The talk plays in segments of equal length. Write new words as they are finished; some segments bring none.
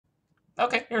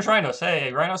Okay, here's Rhinos.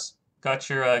 Hey, Rhinos, got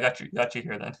you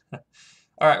here then.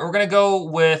 All right, we're gonna go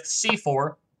with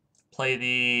C4. Play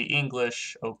the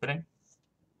English opening.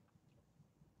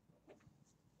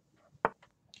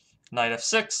 Knight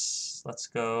F6. Let's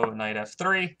go Knight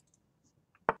F3.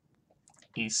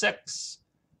 E6.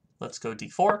 Let's go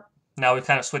D4. Now we've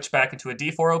kind of switched back into a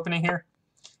D4 opening here.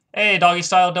 Hey, Doggy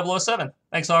Style 007.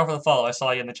 Thanks a lot for the follow. I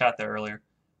saw you in the chat there earlier.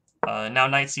 Now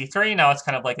Knight C3. Now it's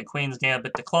kind of like a Queen's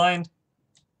Gambit declined.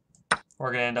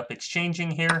 We're going to end up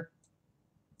exchanging here.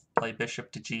 Play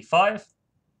Bishop to G5.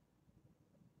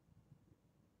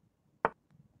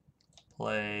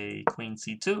 Play Queen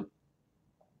C2.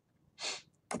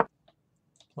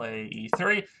 Play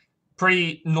E3.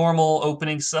 Pretty normal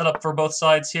opening setup for both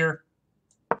sides here.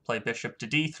 Play Bishop to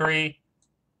D3.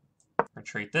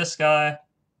 Retreat this guy.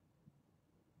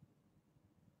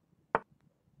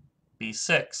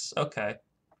 B6. Okay.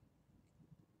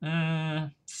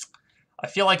 I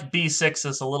feel like B6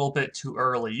 is a little bit too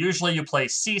early. Usually you play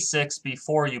C6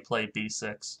 before you play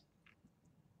B6.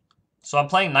 So I'm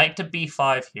playing Knight to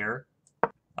B5 here.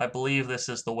 I believe this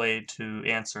is the way to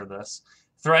answer this.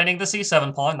 Threatening the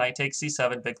C7 pawn. Knight takes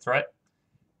C7, big threat.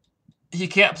 He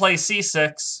can't play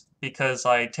C6 because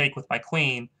I take with my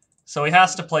queen. So he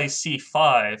has to play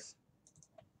C5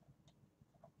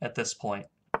 at this point.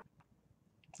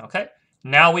 Okay.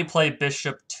 Now we play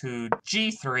bishop to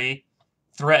G3,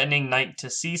 threatening knight to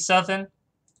C7.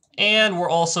 And we're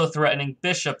also threatening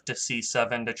bishop to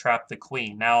C7 to trap the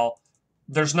queen. Now,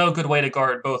 there's no good way to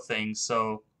guard both things,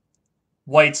 so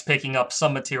white's picking up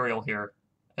some material here,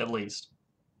 at least.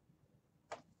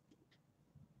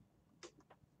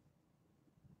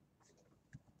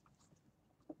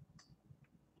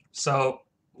 So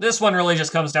this one really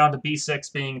just comes down to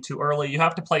B6 being too early. You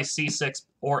have to play C6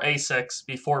 or A6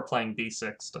 before playing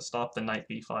B6 to stop the knight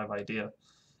B5 idea.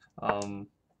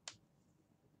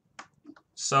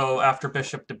 So after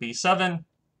bishop to B7,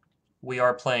 we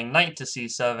are playing knight to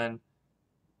C7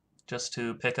 just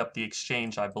to pick up the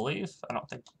exchange, I believe. I don't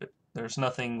think there's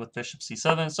nothing with bishop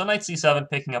C7. So knight C7,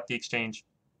 picking up the exchange.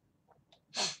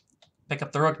 Pick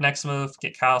up the rook next move,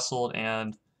 get castled,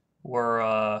 and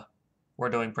we're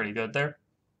doing pretty good there.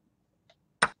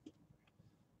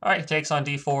 All right, he takes on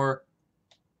D4.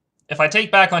 If I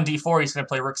take back on D4, he's going to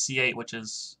play rook C8, which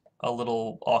is a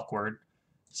little awkward.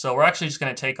 So we're actually just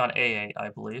going to take on A8, I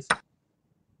believe.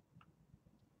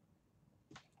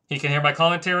 He can hear my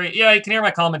commentary? Yeah, he can hear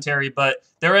my commentary, but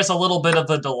there is a little bit of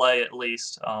a delay at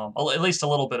least. At least a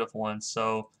little bit of one.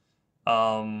 So we're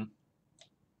going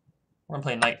to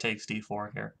play knight takes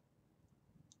D4 here.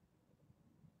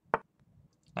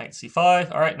 Knight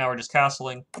C5. All right, now we're just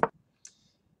castling.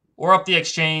 We're up the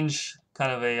exchange.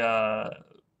 Kind of a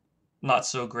not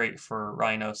so great for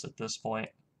Rhinos at this point.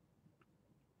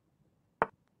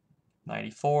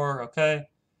 94, okay.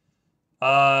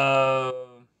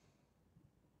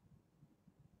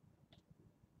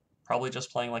 Probably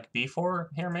just playing like B4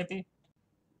 here, maybe?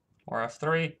 Or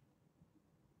F3.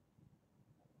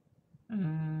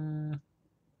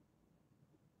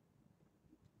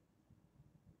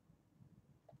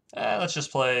 Let's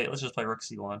just play Rook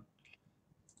C1.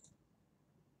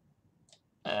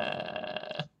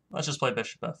 Let's just play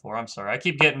Bishop F4. I'm sorry, I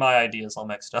keep getting my ideas all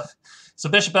mixed up. So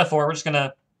Bishop F4, we're just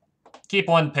gonna keep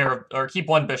one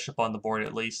bishop on the board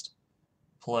at least.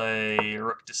 Play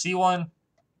Rook to C1.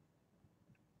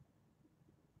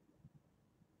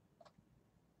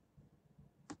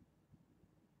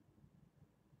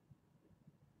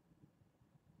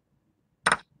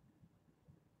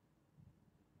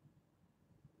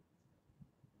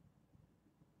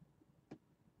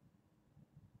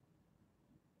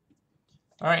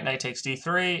 All right, knight takes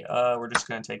D3. We're just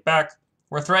going to take back.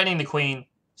 We're threatening the queen,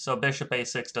 so bishop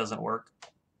A6 doesn't work.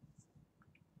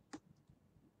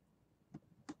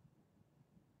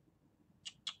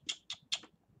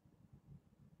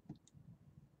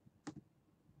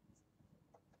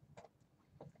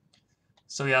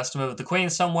 So he has to move the queen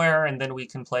somewhere, and then we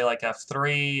can play like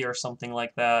F3 or something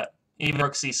like that. Even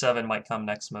Rook C7 might come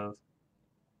next move.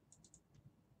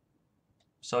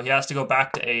 So he has to go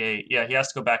back to A8. Yeah, he has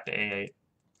to go back to A8.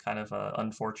 Kind of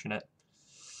unfortunate.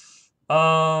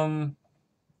 Not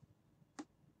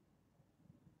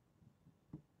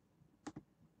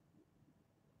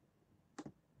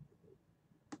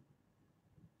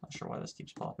sure why this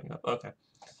keeps popping up. Okay.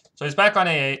 So he's back on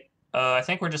A8. I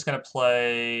think we're just going to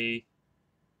play...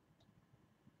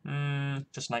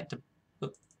 just knight to...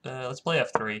 let's play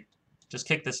F3. Just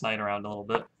kick this knight around a little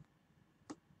bit.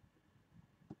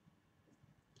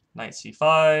 Knight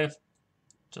C5.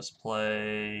 Just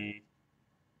play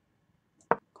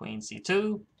Queen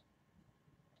C2.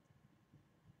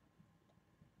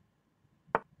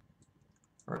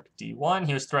 Rook d1.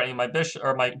 He was threatening my bishop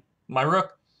or my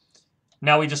rook.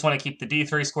 Now we just want to keep the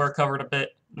d3 square covered a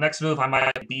bit. Next move, I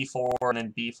might b4 and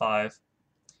then b5.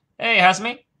 Hey,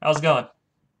 Hasmi, how's it going?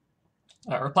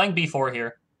 All right, we're playing b4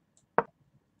 here.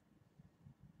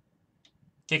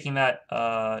 Kicking that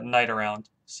knight around.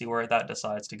 See where that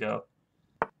decides to go.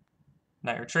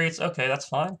 Knight retreats. Okay, that's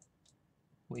fine.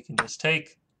 We can just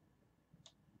take.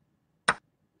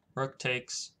 Rook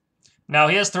takes. Now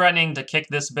he is threatening to kick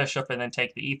this bishop and then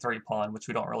take the e3 pawn, which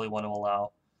we don't really want to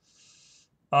allow.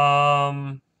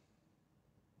 I'm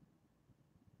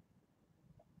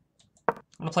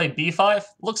gonna play b5.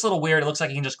 Looks a little weird. It looks like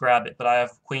he can just grab it, but I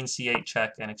have queen c8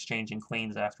 check and exchanging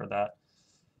queens after that.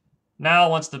 Now,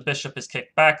 once the bishop is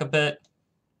kicked back a bit,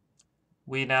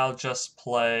 we now just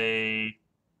play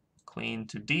queen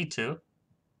to d2.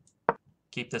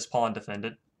 Keep this pawn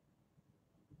defended.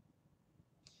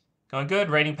 Going good.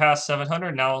 Rating past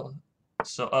 700 now,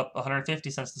 so up 150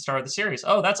 since the start of the series.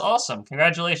 Oh, that's awesome.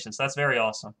 Congratulations. That's very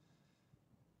awesome.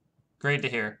 Great to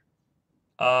hear.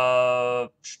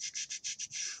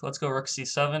 Let's go rook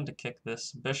c7 to kick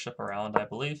this bishop around, I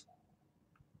believe.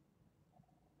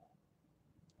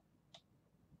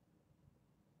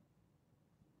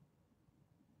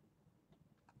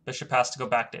 Bishop has to go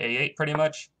back to a8 pretty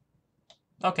much.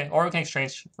 Okay, or we can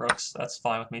exchange rooks. That's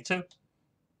fine with me too.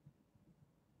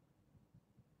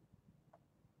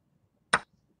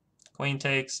 Queen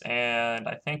takes, and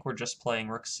I think we're just playing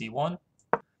rook c1.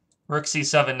 Rook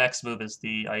c7 next move is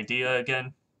the idea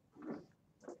again.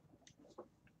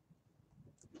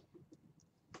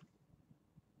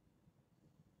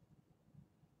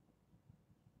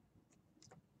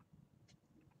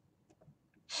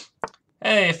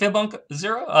 Hey,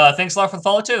 Fibunk0, thanks a lot for the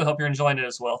follow too. Hope you're enjoying it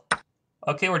as well.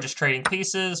 Okay, we're just trading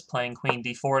pieces, playing queen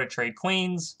d4 to trade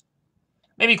queens.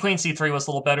 Maybe queen c3 was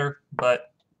a little better,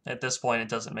 but at this point it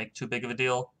doesn't make too big of a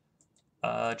deal.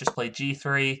 Just play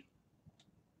g3.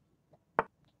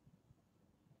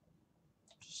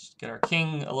 Just get our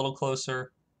king a little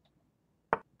closer.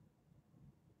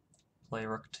 Play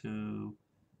rook to...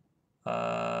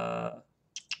 well,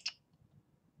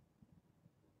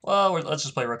 let's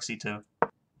just play rook c2.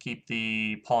 Keep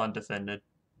the pawn defended.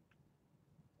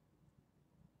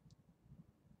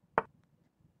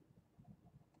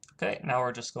 Okay, now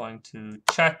we're just going to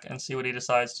check and see what he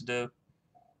decides to do.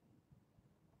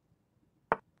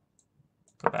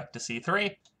 Go back to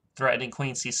c3, threatening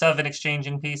queen c7,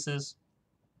 exchanging pieces.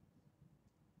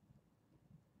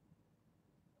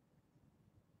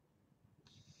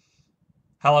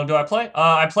 How long do I play?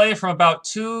 I play from about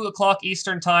 2 o'clock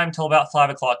Eastern time till about 5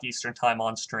 o'clock Eastern time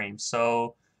on stream.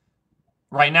 So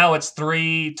right now it's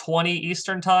 3:20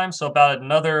 Eastern time, so about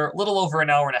another little over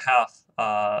an hour and a half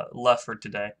left for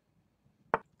today.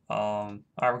 All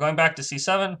right, we're going back to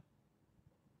c7.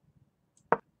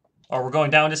 Or we're going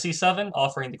down to c7,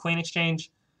 offering the queen exchange.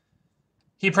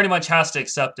 He pretty much has to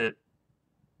accept it.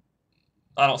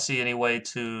 I don't see any way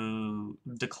to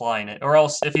decline it. Or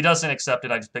else, if he doesn't accept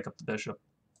it, I just pick up the bishop.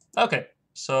 Okay,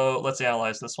 so let's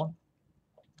analyze this one.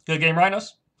 Good game,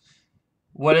 Rhinos.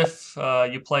 What if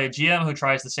you play a GM who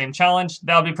tries the same challenge?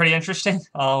 That would be pretty interesting.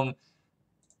 That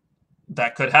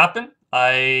could happen.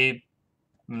 I'm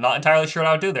not entirely sure what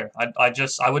I would do there.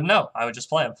 I wouldn't know. I would just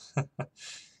play him.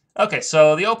 Okay,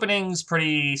 so the opening's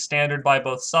pretty standard by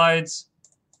both sides.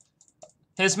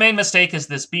 His main mistake is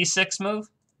this b6 move.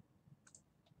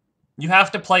 You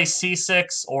have to play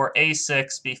c6 or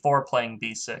a6 before playing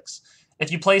b6.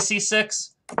 If you play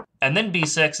c6 and then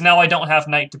b6, now I don't have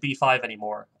knight to b5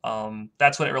 anymore.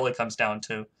 That's what it really comes down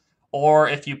to. Or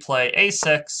if you play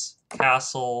a6,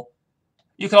 castle,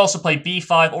 you could also play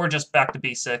b5 or just back to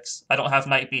b6. I don't have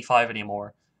knight b5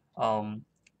 anymore.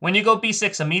 When you go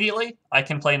b6 immediately, I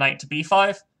can play knight to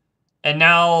b5. And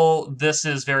now this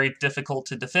is very difficult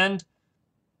to defend.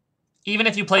 Even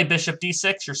if you play bishop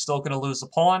d6, you're still going to lose a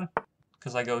pawn.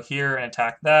 Because I go here and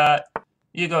attack that.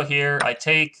 You go here, I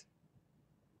take.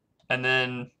 And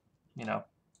then, you know,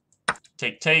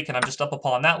 take, and I'm just up a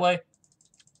pawn that way.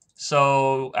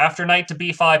 So after knight to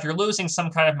b5, you're losing some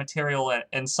kind of material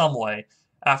in some way.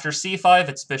 After c5,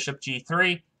 it's bishop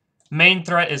g3. Main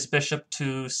threat is bishop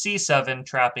to c7,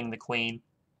 trapping the queen.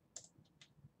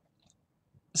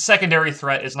 Secondary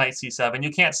threat is knight c7. You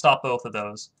can't stop both of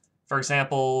those. For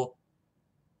example,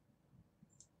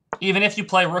 even if you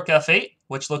play rook f8,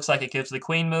 which looks like it gives the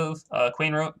queen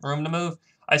room to move,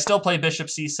 I still play bishop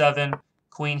c7,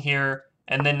 queen here,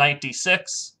 and then knight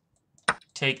d6,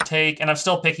 take, and I'm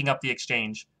still picking up the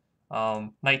exchange.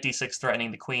 Knight d6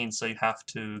 threatening the queen, so you have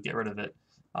to get rid of it.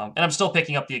 And I'm still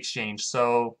picking up the exchange,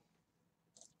 so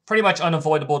pretty much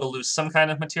unavoidable to lose some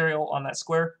kind of material on that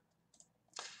square.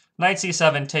 Knight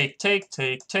c7, take, take,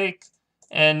 take, take.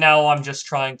 And now I'm just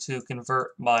trying to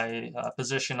convert my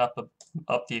position up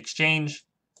the exchange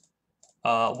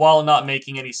while not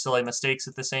making any silly mistakes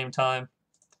at the same time.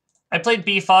 I played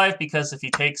b5 because if he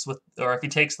takes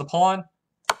the pawn,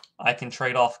 I can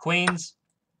trade off queens.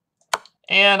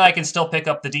 And I can still pick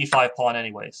up the d5 pawn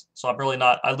anyways. So I'm really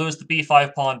not... I lose the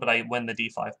b5 pawn, but I win the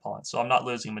d5 pawn. So I'm not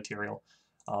losing material.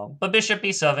 But bishop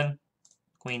b7,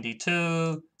 queen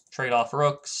d2, trade off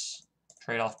rooks,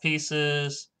 trade off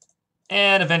pieces.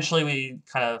 And eventually we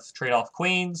kind of trade off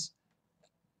queens.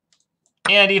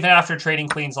 And even after trading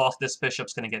queens off, this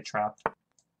bishop's going to get trapped.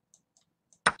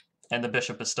 And the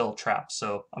bishop is still trapped.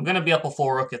 So I'm going to be up a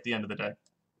full rook at the end of the day.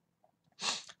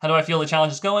 How do I feel the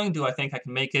challenge is going? Do I think I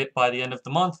can make it by the end of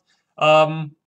the month?